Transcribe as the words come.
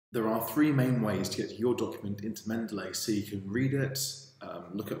There are three main ways to get your document into Mendeley so you can read it,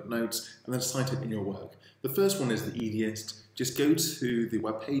 look up notes, and then cite it in your work. The first one is the easiest. Just go to the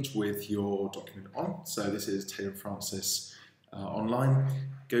web page with your document on. So this is Taylor & Francis online.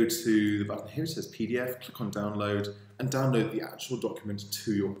 Go to the button here, it says PDF, click on download, and download the actual document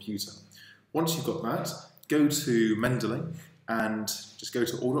to your computer. Once you've got that, go to Mendeley and just go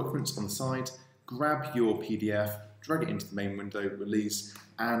to All Documents on the side, grab your PDF, drag it into the main window, release,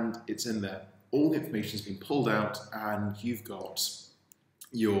 and it's in there. All the information has been pulled out and you've got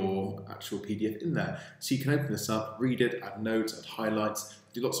your actual PDF in there. So you can open this up, read it, add notes, add highlights,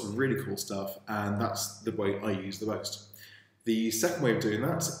 do lots of really cool stuff, and that's the way I use the most. The second way of doing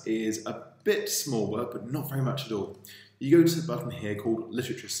that is a bit smaller, but not very much at all. You go to the button here called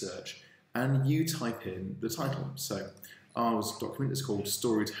Literature Search, and you type in the title. So our document is called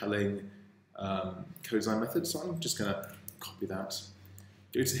Storytelling Co-Design Method, so I'm just going to copy that.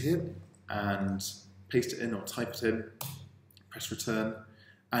 Go to here and paste it in or type it in, press return,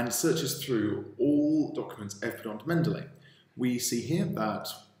 and it searches through all documents ever put onto Mendeley. We see here that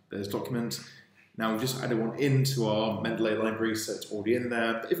there's document. Now we've just added one into our Mendeley library, so it's already in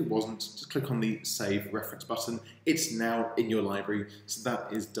there. But if it wasn't, just click on the Save Reference button. It's now in your library, so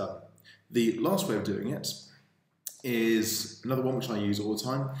that is done. The last way of doing it is another one which I use all the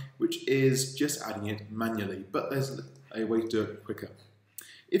time, which is just adding it manually, but there's a way to do it quicker.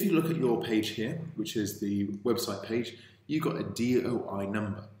 If you look at your page here, which is the website page, you've got a DOI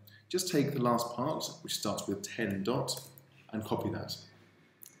number. Just take the last part, which starts with 10 dot, and copy that.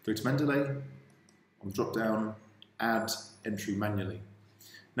 Go to Mendeley, on the drop down, add entry manually.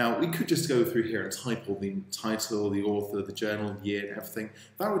 Now we could just go through here and type all the title, the author, the journal, the year, and everything.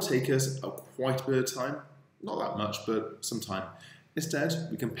 That would take us quite a bit of time. Not that much, but some time. Instead,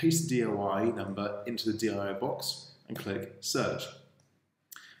 we can paste the DOI number into the DOI box and click search.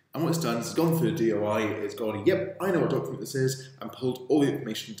 And what it's done is it's gone through the DOI, it's gone, yep, I know what document this is, and pulled all the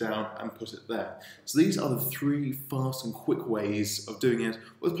information down and put it there. So these are the three fast and quick ways of doing it.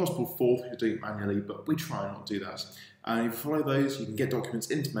 Well, it's possible fourth if you're doing it manually, but we try and not do that. And if you follow those, you can get documents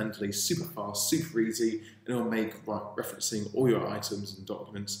into Mendeley super fast, super easy, and it will make referencing all your items and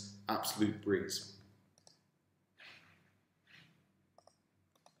documents absolute breeze.